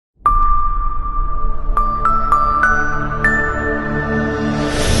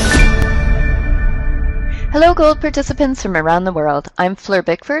Hello, Gold participants from around the world. I'm Fleur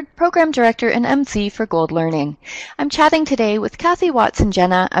Bickford, Program Director and MC for Gold Learning. I'm chatting today with Kathy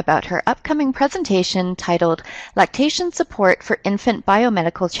Watson-Genna about her upcoming presentation titled Lactation Support for Infant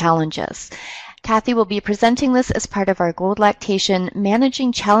Biomedical Challenges. Kathy will be presenting this as part of our Gold Lactation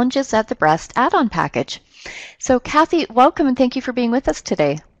Managing Challenges at the Breast add-on package. So Kathy, welcome and thank you for being with us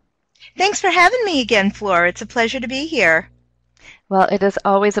today. Thanks for having me again, Fleur. It's a pleasure to be here. Well, it is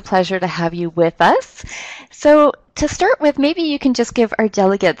always a pleasure to have you with us. So to start with, maybe you can just give our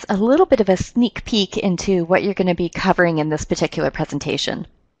delegates a little bit of a sneak peek into what you're going to be covering in this particular presentation.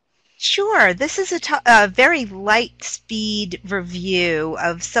 Sure. This is a very light speed review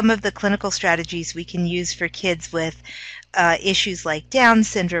of some of the clinical strategies we can use for kids with issues like Down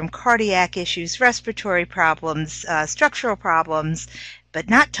syndrome, cardiac issues, respiratory problems, structural problems, but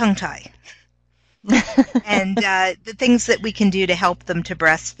not tongue tie. And the things that we can do to help them to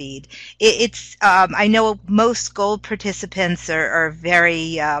breastfeed. I know most Gold participants are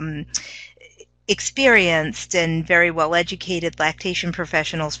very experienced and very well educated lactation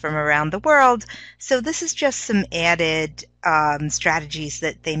professionals from around the world, so this is just some added strategies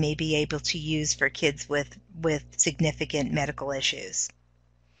that they may be able to use for kids with significant medical issues.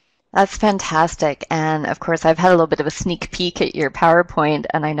 That's fantastic. And of course, I've had a little bit of a sneak peek at your PowerPoint,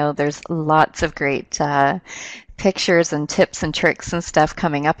 and I know there's lots of great pictures and tips and tricks and stuff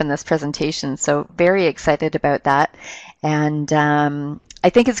coming up in this presentation. So very excited about that. And I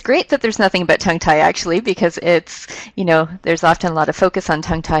think it's great that there's nothing but tongue tie actually, because it's, there's often a lot of focus on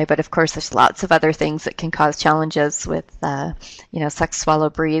tongue tie, but of course there's lots of other things that can cause challenges with, suck, swallow,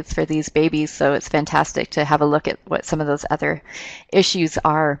 breathe for these babies. So it's fantastic to have a look at what some of those other issues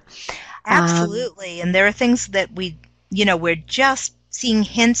are. Absolutely. And there are things that we're just seeing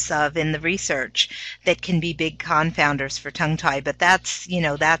hints of in the research that can be big confounders for tongue tie, but that's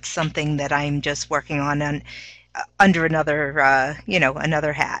something that I'm just working on under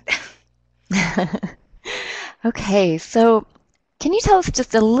another hat. Okay, so can you tell us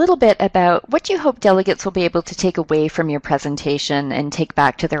just a little bit about what you hope delegates will be able to take away from your presentation and take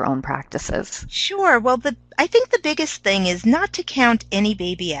back to their own practices? Sure. Well, I think the biggest thing is not to count any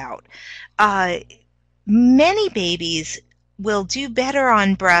baby out. Many babies will do better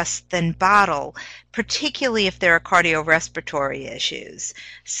on breast than bottle, particularly if there are cardiorespiratory issues.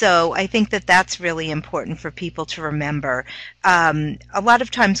 So I think that that's really important for people to remember. A lot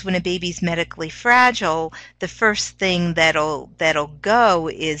of times when a baby's medically fragile, the first thing that'll go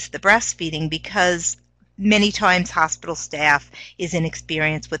is the breastfeeding, because many times hospital staff is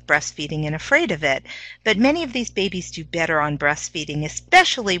inexperienced with breastfeeding and afraid of it. But many of these babies do better on breastfeeding,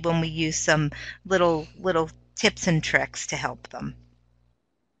 especially when we use some little tips and tricks to help them.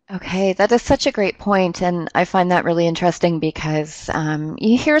 Okay, that is such a great point, and I find that really interesting because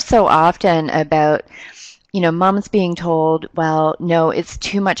you hear so often about, moms being told, well, no, it's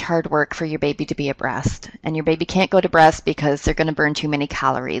too much hard work for your baby to be a breast, and your baby can't go to breast because they're going to burn too many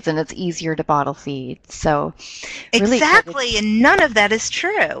calories, and it's easier to bottle feed. So, really exactly, and none of that is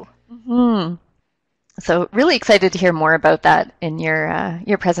true. Mm-hmm. So really excited to hear more about that in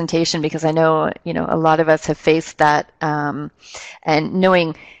your presentation, because I know a lot of us have faced that, and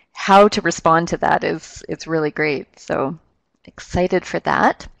knowing how to respond to that is really great. So excited for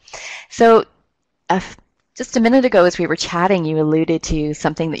that. So just a minute ago, as we were chatting, you alluded to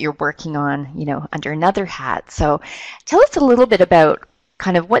something that you're working on, under another hat. So tell us a little bit about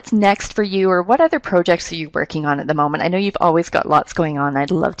kind of what's next for you, or what other projects are you working on at the moment? I know you've always got lots going on.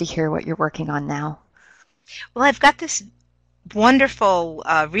 I'd love to hear what you're working on now. Well, I've got this wonderful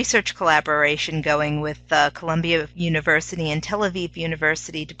research collaboration going with Columbia University and Tel Aviv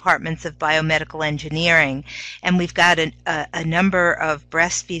University departments of biomedical engineering, and we've got a number of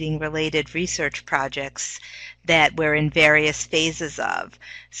breastfeeding-related research projects that we're in various phases of.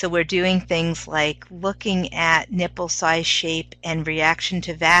 So we're doing things like looking at nipple size, shape, and reaction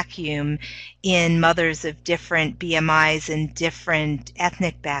to vacuum in mothers of different BMIs and different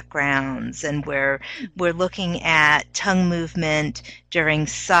ethnic backgrounds, and we're looking at tongue movement during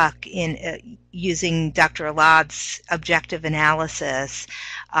suck in using Dr. Alad's objective analysis.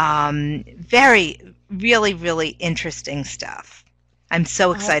 Really interesting stuff. I'm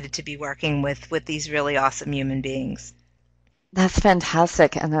so excited to be working with these really awesome human beings. That's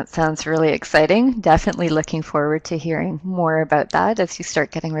fantastic, and that sounds really exciting. Definitely looking forward to hearing more about that as you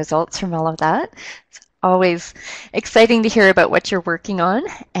start getting results from all of that. It's always exciting to hear about what you're working on.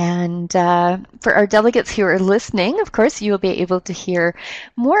 And for our delegates who are listening, of course, you will be able to hear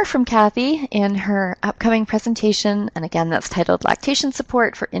more from Kathy in her upcoming presentation. And again, that's titled Lactation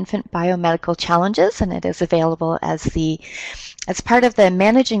Support for Infant Biomedical Challenges, and it is available as the as part of the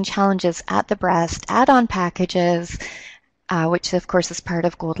Managing Challenges at the Breast add-on packages, which of course is part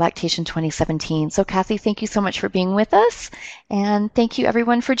of Gold Lactation 2017. So Kathy, thank you so much for being with us, and thank you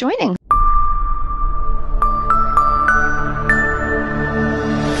everyone for joining.